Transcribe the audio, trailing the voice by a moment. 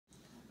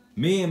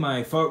Me and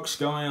my folks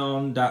going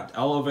on that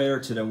elevator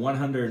to the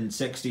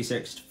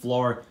 166th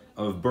floor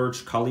of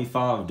Burj Khalifa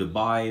of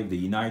Dubai, the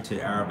United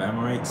Arab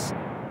Emirates.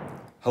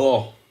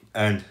 Hello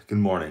and good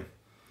morning.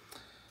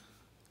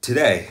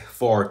 Today,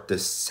 for the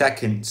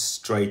second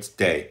straight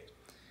day,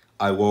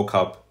 I woke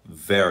up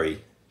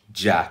very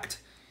jacked,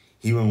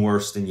 even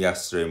worse than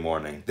yesterday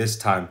morning. This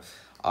time,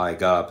 I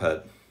got up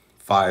at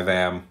 5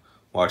 a.m.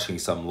 watching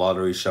some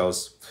lottery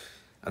shows,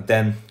 and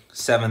then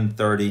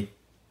 7:30,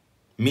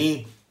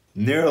 me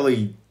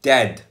nearly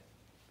dead.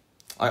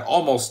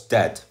 Almost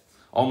dead,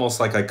 almost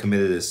like I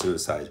committed a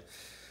suicide.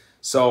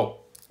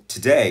 So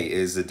today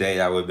is the day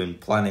that we've been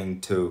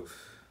planning to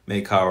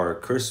make our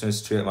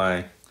Christmas tree at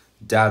my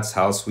dad's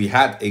house. We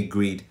had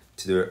agreed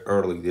to do it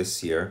early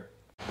this year.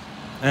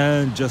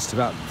 And just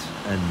about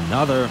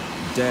another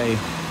day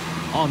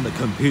on the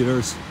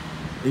computers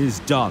is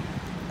done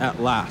at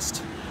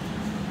last.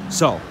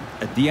 So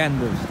at the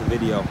end of the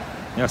video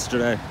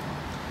yesterday,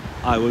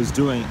 I was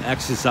doing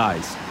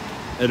exercise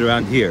at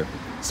around here.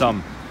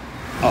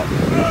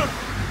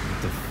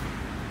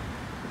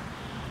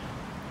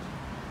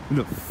 Who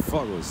the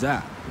fuck was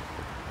that?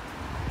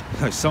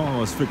 Like someone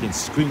was freaking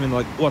screaming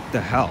like, what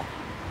the hell?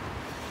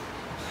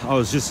 I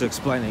was just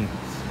explaining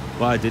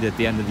what I did at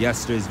the end of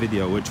yesterday's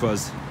video, which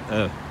was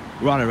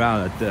run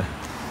around at the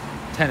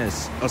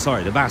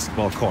the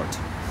basketball court,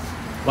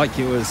 like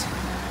it was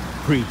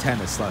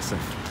pre-tennis lesson.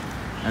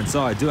 And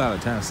so I do have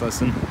a tennis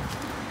lesson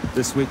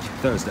this week,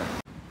 Thursday.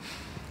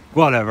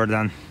 Whatever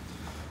then,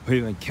 who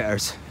even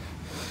cares?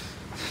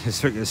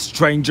 This freaking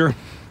stranger.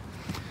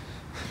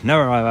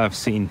 Never have I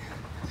seen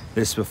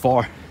this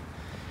before,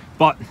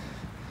 but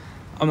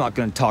I'm not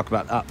going to talk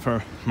about that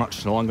for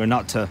much longer,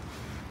 not to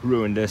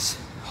ruin this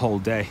whole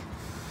day.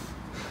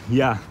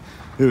 Yeah,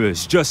 it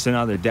was just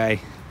another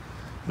day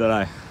that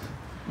I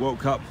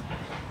woke up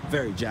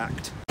very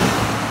jacked.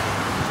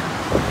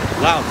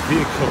 Loud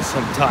vehicles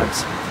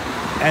sometimes.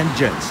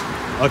 Engines.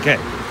 Okay,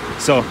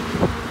 so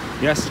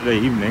yesterday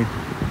evening,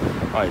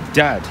 my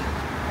dad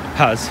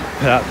has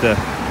put out the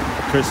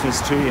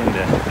Christmas tree and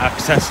the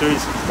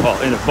accessories,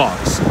 well, in a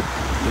box.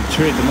 The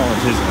tree at the moment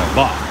is in a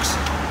box,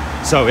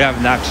 so we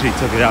haven't actually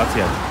took it out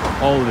yet.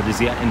 All of it is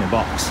yet in the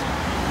box.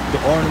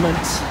 The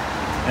ornaments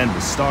and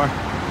the star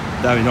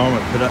that we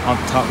normally put on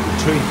top of the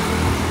tree,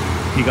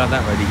 he got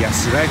that ready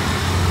yesterday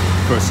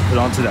for us to put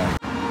on today.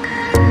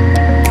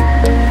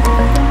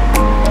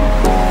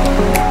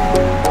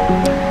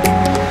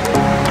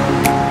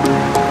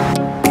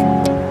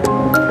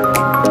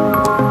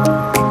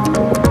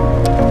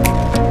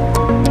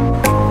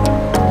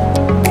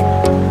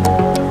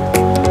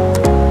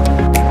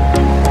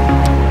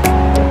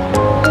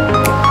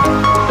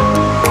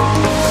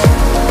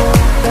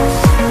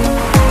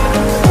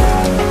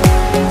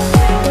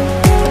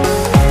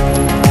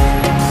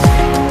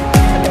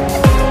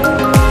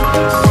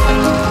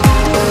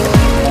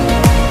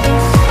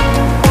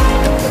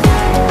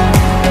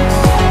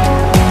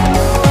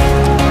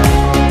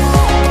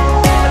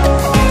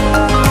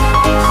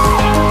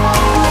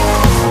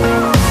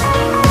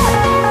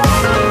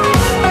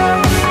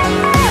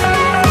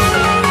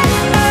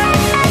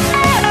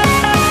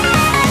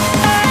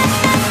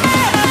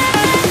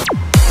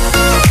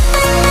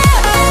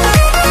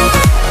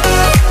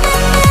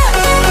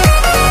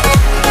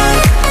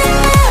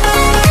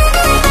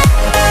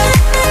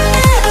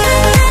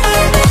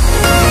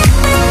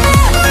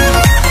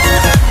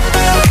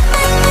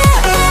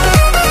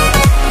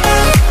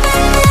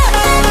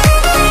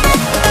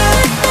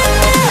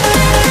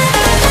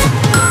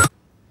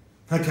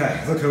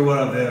 Okay, look at what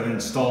I've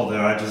installed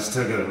there. I just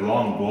took a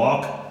long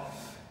walk,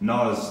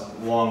 not as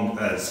long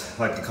as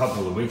like a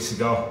couple of weeks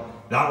ago.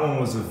 That one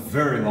was a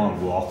very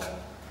long walk.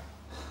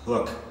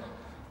 Look,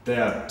 they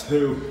have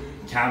two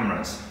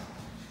cameras.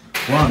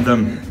 One of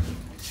them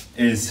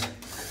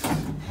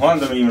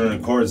even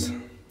records,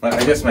 like,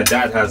 I guess my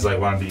dad has like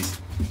one of these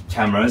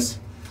cameras,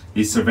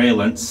 these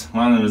surveillance.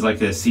 One of them is like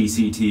a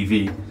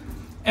CCTV,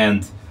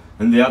 and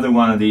the other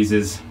one of these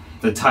is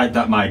the type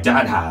that my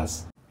dad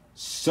has.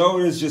 So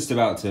it is just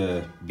about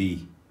to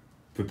be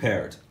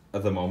prepared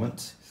at the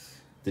moment.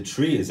 The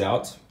tree is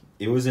out.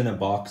 It was in a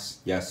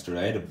box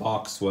yesterday. The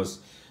box was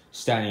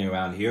standing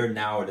around here.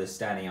 Now it is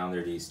standing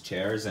under these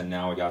chairs, and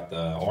now we got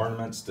the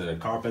ornaments, the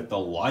carpet, the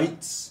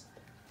lights,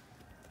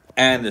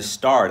 and the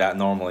star that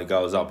normally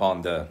goes up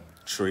on the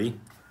tree.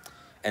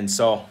 And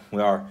so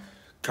we are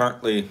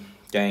currently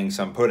getting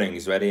some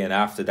puddings ready, and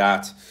after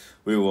that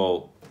we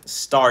will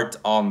start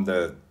on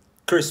the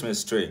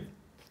Christmas tree.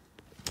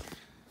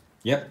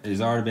 Yep, it has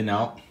already been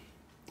out.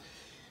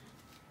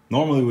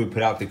 Normally we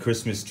put out the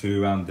Christmas tree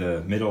around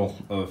the middle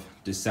of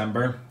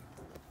December,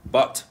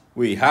 but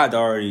we had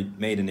already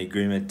made an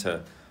agreement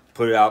to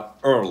put it out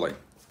early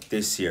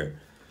this year,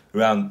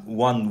 around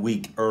 1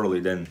 week early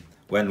than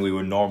when we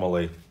would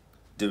normally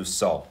do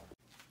so.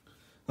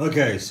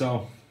 Okay,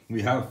 so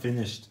we have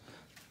finished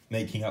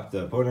making up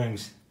the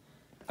puddings,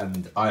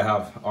 and I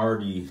have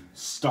already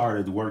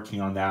started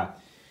working on that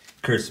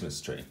Christmas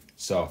tree.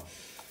 So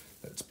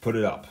let's put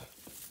it up.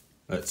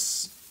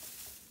 Let's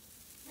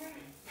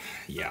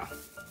Yeah.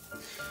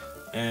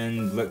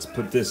 And let's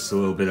put this a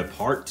little bit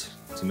apart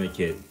to make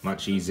it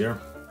much easier.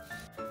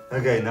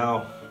 Okay,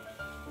 now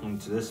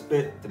onto this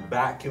bit, the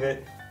back of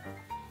it.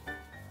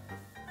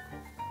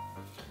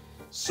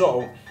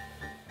 So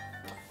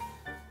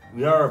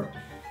we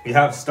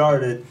have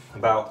started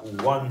about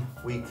 1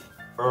 week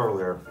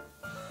earlier.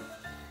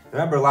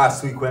 Remember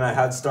last week when I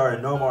had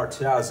started No More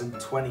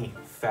 2020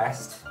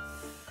 Fest?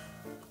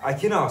 I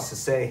can also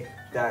say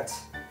that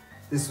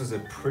this was a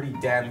pretty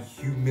damn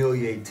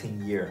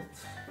humiliating year.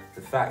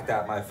 The fact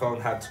that my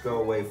phone had to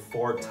go away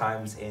 4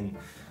 times in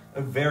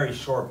a very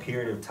short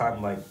period of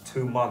time, like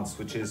 2 months,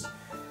 which is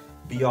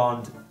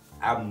beyond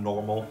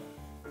abnormal.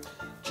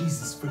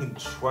 Jesus, freaking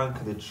trunk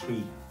of the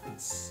tree.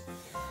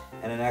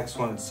 And the next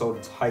one, it's so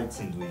tight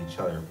into each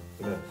other.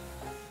 I'm gonna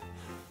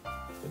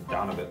put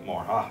down a bit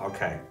more. Ah,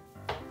 okay.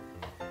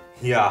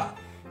 Yeah,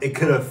 it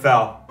could have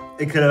fell.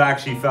 It could have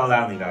actually fell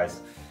down, you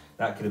guys.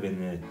 That could have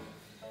been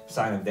a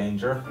sign of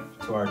danger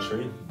to our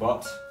tree,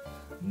 but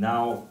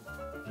now.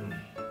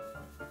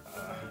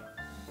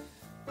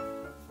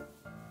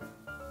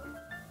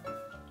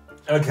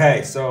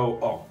 Okay,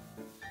 so,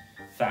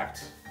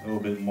 fact, a little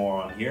bit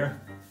more on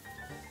here.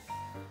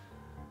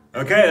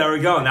 Okay, there we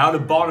go. Now the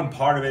bottom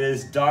part of it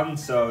is done,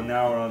 so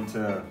now we're on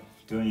to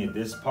doing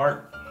this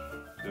part.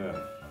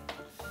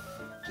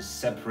 Just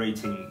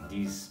separating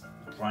these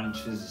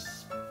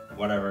branches,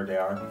 whatever they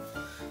are,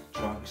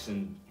 trunks,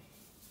 and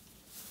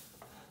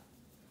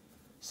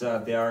so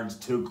that they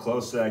aren't too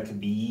close, so that it could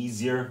be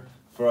easier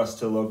for us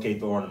to locate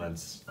the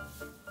ornaments.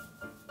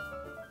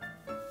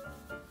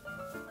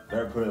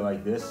 Better put it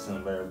like this,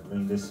 and better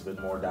bring this a bit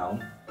more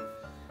down.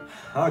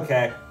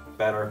 Okay,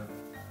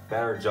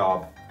 better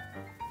job.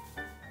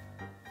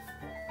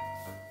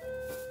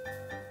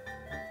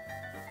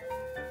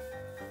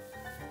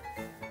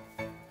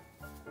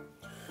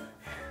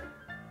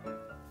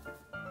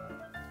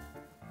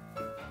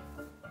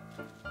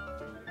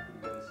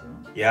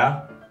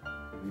 Yeah?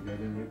 We got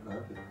a new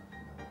carpet.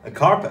 A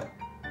carpet?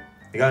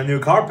 You got a new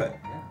carpet?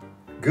 Yeah.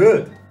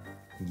 Good.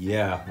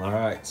 Yeah,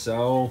 alright,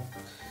 so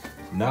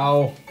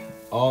now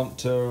on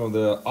to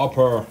the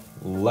upper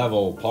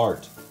level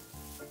part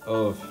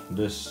of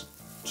this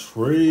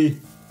tree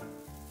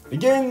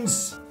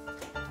begins.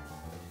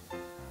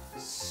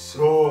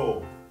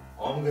 So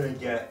I'm gonna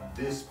get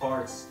this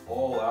parts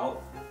all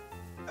out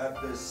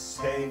at the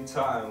same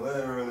time,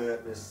 literally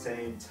at the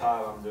same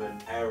time. I'm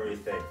doing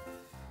everything.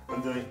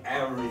 I'm doing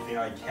everything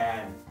I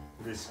can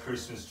with this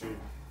Christmas tree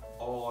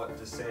all at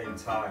the same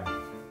time.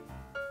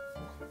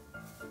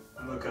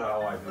 Look at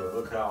how I do it.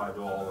 Look at how I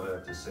do all of it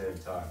at the same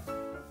time.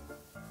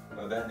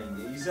 By bending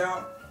these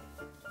out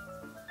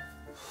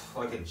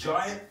like a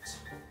giant,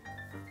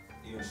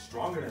 even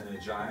stronger than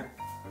a giant.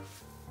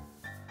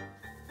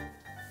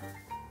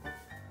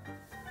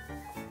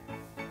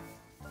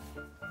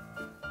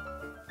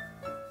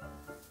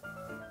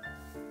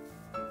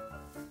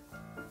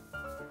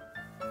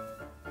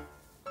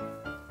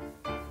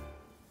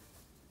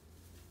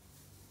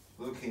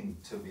 Looking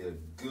to be a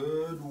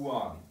good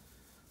one.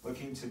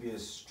 Looking to be a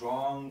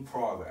strong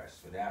progress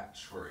for that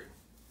tree.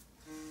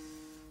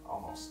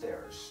 Almost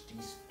there.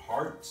 These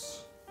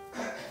parts.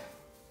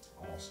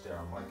 Almost there.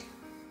 I'm like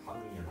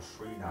hugging a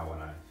tree now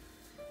when I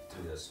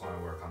do this, when I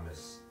work on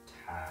this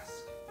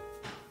task.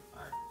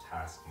 I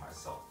task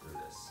myself through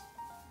this.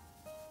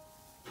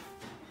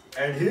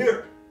 And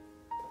here.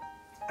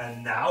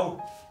 And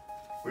now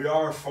we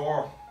are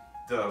for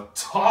the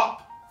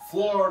top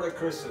floor of the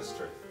Christmas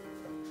tree.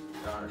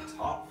 We're on the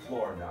top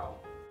floor now.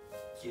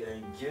 Get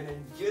in, get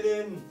in, get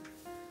in.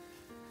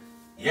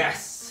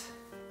 Yes.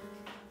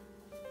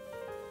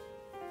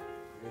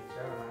 Good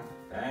job,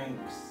 man.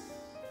 Thanks.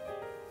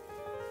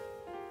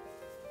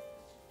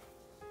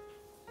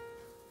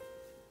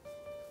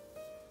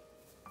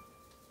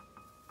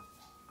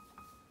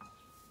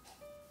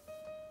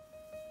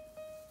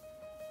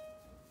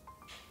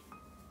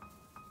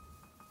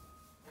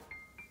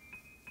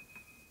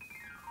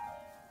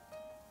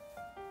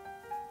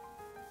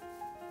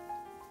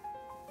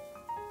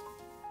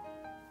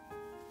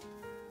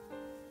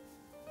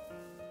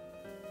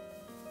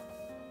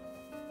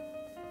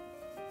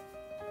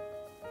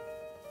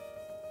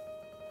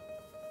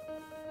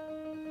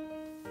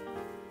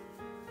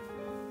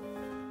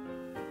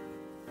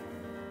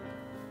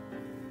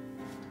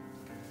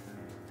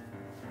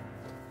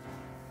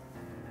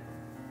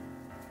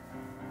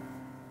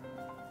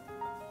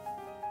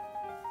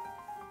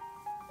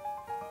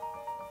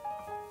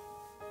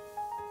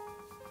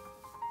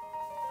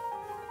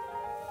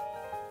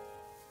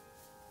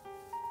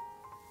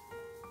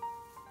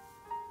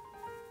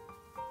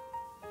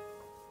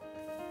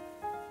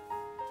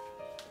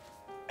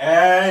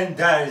 And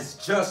that is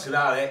just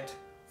about it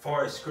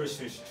for his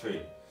Christmas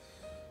tree.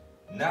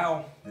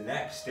 Now, the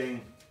next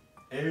thing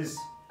is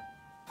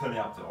putting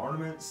up the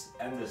ornaments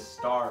and the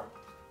star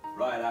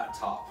right at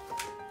top.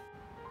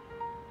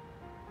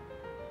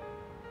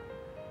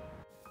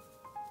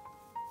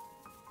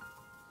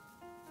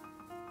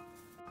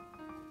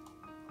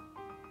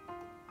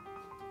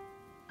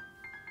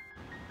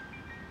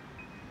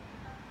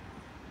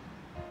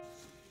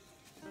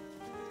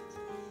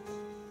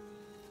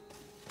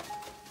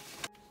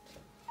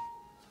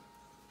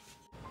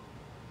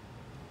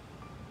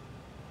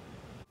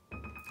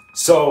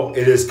 So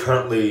it is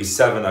currently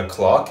 7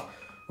 o'clock.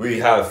 We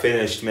have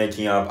finished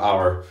making up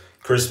our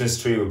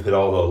Christmas tree. We put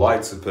all the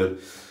lights, we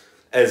put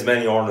as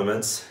many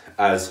ornaments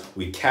as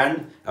we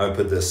can, and we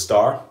put the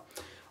star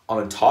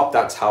on the top.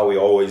 That's how we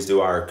always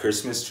do our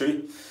Christmas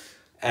tree.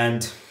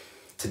 And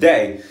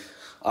today,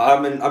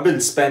 I've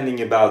been spending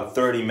about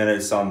 30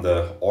 minutes on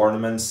the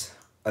ornaments,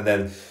 and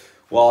then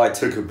while I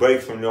took a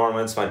break from the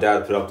ornaments, my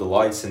dad put up the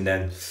lights, and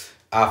then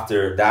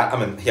after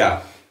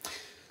that,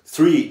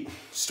 3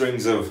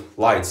 strings of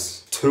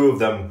lights. 2 of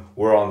them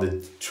were on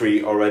the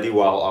tree already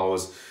while I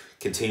was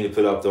continuing to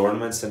put up the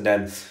ornaments, and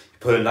then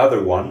put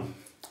another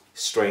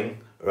string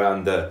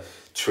around the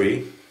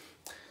tree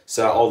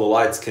so all the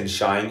lights can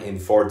shine in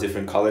 4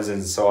 different colors,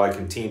 and so I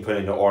continue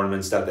putting the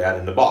ornaments that they had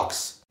in the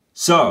box.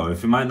 So,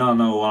 if you might not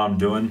know what I'm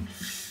doing,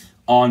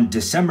 on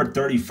December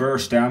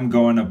 31st, I'm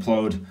going to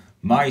upload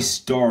my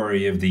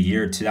story of the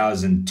year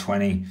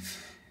 2020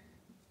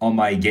 on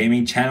my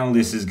gaming channel.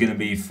 This is going to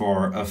be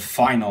for a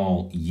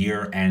final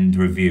year-end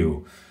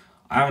review.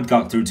 I haven't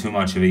got through too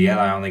much of it yet.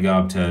 I only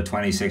got up to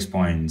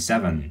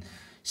 26.7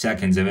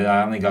 seconds of it.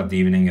 I only got the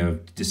evening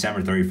of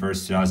December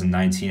 31st,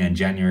 2019 and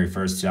January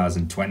 1st,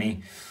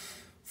 2020.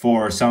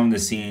 For some of the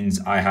scenes,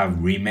 I have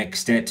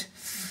remixed it,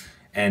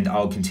 and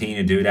I'll continue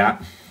to do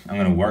that. I'm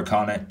going to work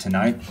on it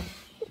tonight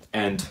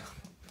and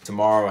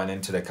tomorrow and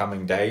into the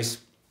coming days.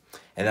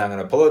 And then I'm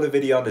going to upload the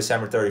video on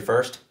December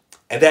 31st.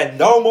 And then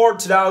no more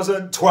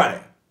 2020.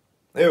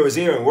 It was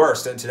even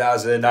worse than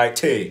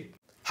 2019.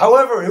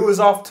 However, it was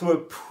off to a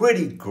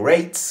pretty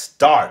great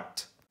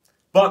start.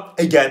 But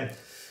again,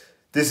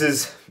 this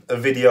is a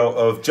video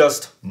of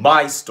just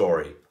my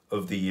story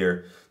of the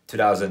year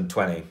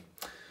 2020.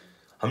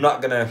 I'm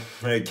not going to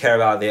really care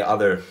about the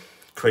other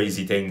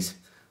crazy things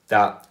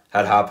that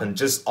had happened,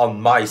 just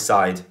on my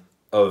side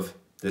of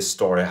this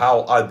story,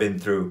 how I've been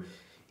through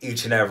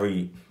each and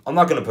every, I'm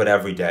not going to put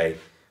every day,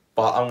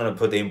 but I'm going to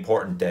put the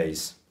important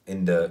days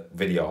in the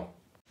video.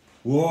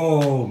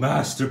 Whoa,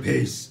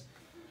 masterpiece.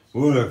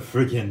 What a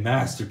freaking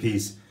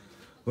masterpiece.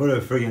 What a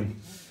freaking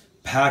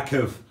pack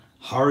of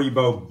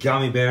Haribo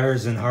gummy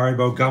bears and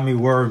Haribo gummy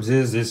worms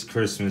is this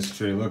Christmas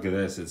tree. Look at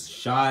this. It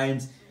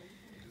shines.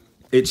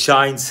 It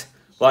shines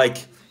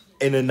like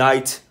in a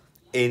night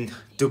in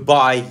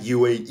Dubai,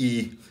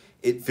 UAE.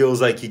 It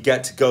feels like you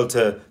get to go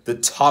to the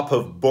top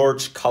of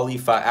Burj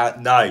Khalifa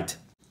at night.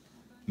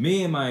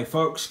 Me and my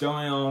folks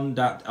going on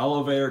that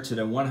elevator to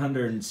the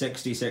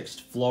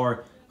 166th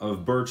floor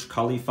of Burj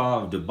Khalifa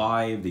of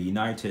Dubai, of the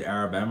United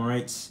Arab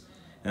Emirates,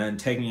 and then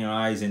taking your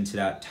eyes into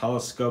that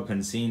telescope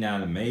and seeing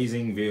that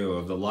amazing view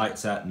of the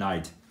lights at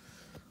night.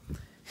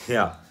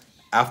 Yeah,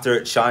 after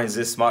it shines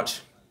this much,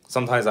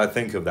 sometimes I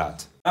think of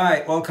that.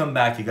 Alright, welcome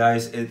back you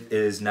guys. It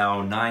is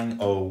now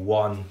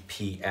 9:01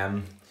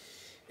 p.m.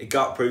 It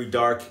got pretty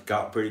dark, it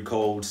got pretty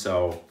cold,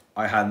 so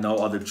I had no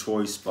other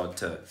choice but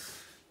to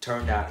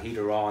turn that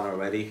heater on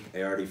already.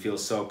 It already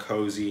feels so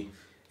cozy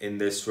in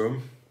this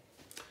room.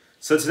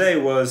 So today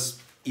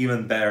was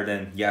even better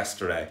than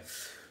yesterday.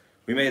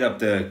 We made up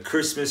the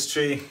Christmas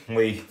tree.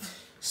 We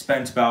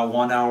spent about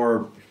 1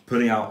 hour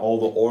putting out all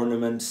the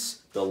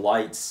ornaments, the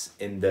lights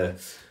in the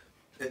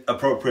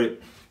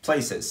appropriate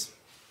places.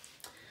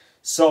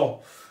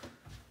 So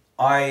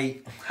I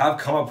have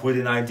come up with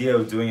an idea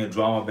of doing a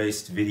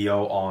drama-based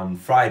video on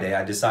Friday.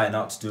 I decided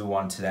not to do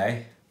one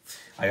today.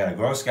 I got a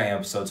Gross Gang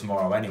episode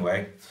tomorrow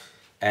anyway.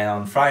 And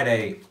on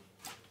Friday,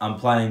 I'm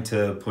planning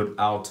to put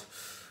out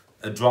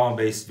a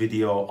drama-based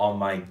video on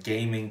my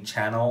gaming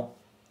channel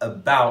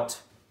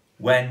about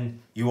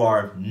when you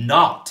are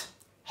not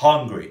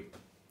hungry.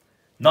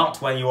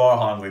 Not when you are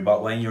hungry,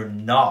 but when you're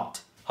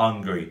not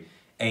hungry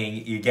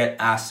and you get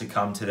asked to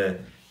come to the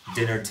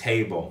dinner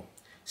table.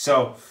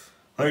 So,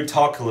 let me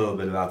talk a little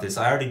bit about this.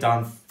 I already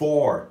done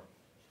 4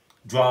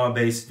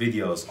 drama-based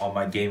videos on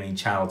my gaming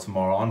channel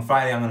tomorrow. On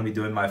Friday, I'm going to be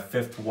doing my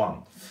 5th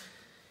one.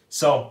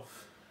 So,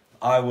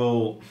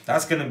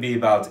 that's going to be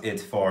about it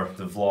for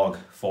the vlog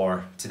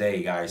for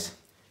today, guys.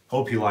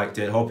 Hope you liked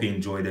it. Hope you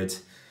enjoyed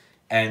it.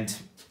 And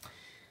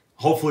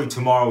hopefully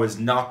tomorrow is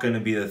not going to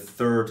be the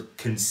 3rd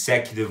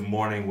consecutive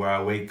morning where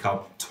I wake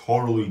up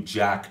totally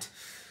jacked.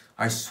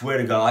 I swear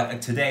to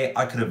God, today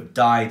I could have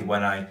died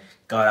when I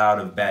got out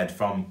of bed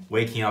from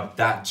waking up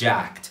that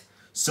jacked.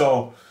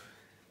 So,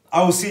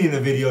 I will see you in the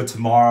video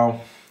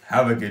tomorrow.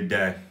 Have a good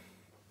day.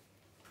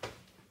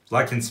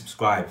 Like and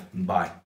subscribe, and bye.